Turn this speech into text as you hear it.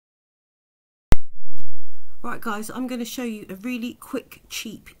Right guys, I'm going to show you a really quick,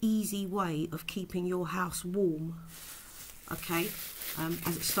 cheap, easy way of keeping your house warm, okay,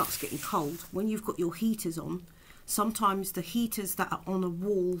 as it starts getting cold. When you've got your heaters on, sometimes the heaters that are on a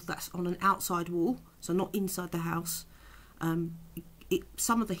wall, that's on an outside wall, so not inside the house,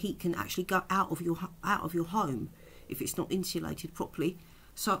 some of the heat can actually go out of your home if it's not insulated properly.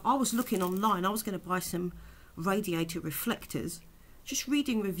 So I was looking online, I was going to buy some radiator reflectors, just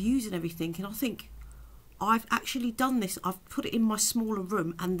reading reviews and everything, and I think I've actually done this. I've put it in my smaller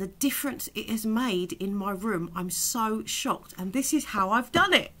room, and the difference it has made in my room, I'm so shocked. And this is how I've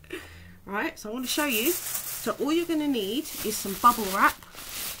done it. Right, so I want to show you. So all you're going to need is some bubble wrap,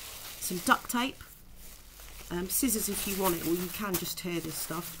 some duct tape, scissors if you want it, or you can just tear this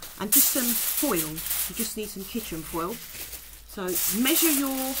stuff, and just some foil. You just need some kitchen foil. So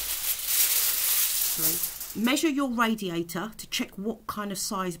measure your radiator to check what kind of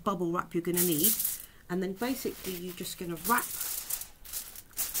size bubble wrap you're going to need. And then basically you're just going to wrap,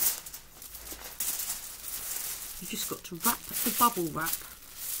 you just got to wrap the bubble wrap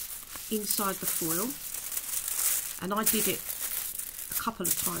inside the foil. And I did it a couple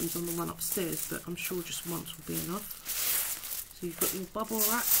of times on the one upstairs, but I'm sure just once will be enough. So you've got your bubble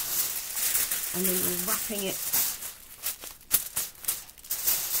wrap, and then you're wrapping it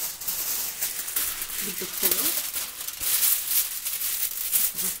with the foil.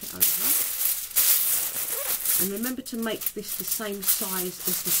 Wrap it over. And remember to make this the same size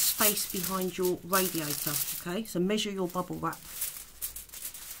as the space behind your radiator, okay? So measure your bubble wrap.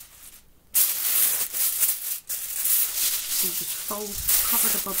 So you just cover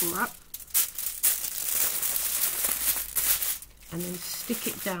the bubble wrap, and then stick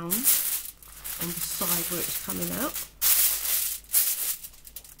it down on the side where it's coming out.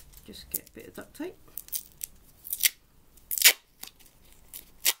 Just get a bit of duct tape.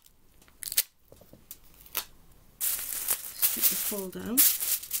 Stick the foil down, and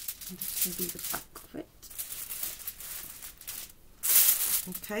this can be the back of it.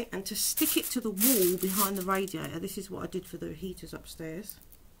 Okay, and to stick it to the wall behind the radiator, this is what I did for the heaters upstairs.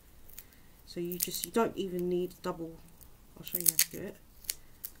 So you don't even need double, I'll show you how to do it.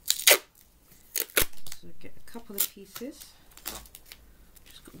 So get a couple of pieces,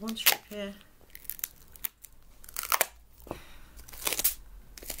 just got one strip here.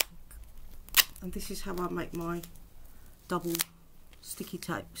 And this is how I make my double sticky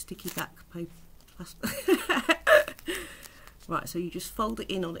back paper. Right, so you just fold it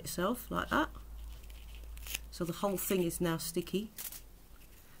in on itself like that, so the whole thing is now sticky,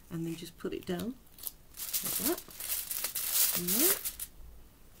 and then just put it down like that. And there.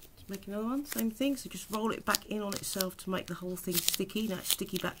 Let's make another one, same thing. So just roll it back in on itself to make the whole thing sticky. Now it's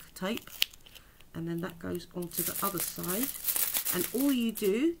sticky back tape, and then that goes onto the other side. And all you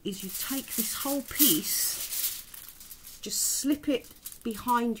do is you take this whole piece, just slip it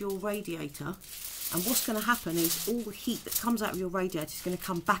behind your radiator, and what's going to happen is all the heat that comes out of your radiator is going to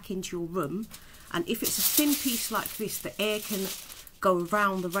come back into your room. And if it's a thin piece like this, the air can go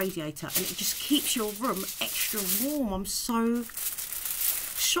around the radiator, and it just keeps your room extra warm. I'm so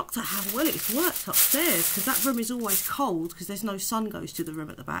shocked at how well it's worked upstairs, because that room is always cold because there's no sun goes to the room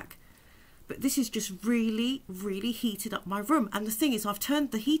at the back. But this is just really, really heated up my room. And the thing is,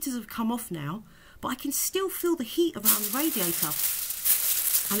 the heaters have come off now, but I can still feel the heat around the radiator.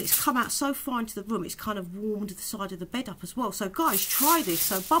 And it's come out so far into the room, it's kind of warmed the side of the bed up as well. So guys, try this.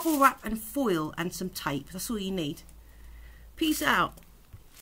 So bubble wrap and foil and some tape, that's all you need. Peace out.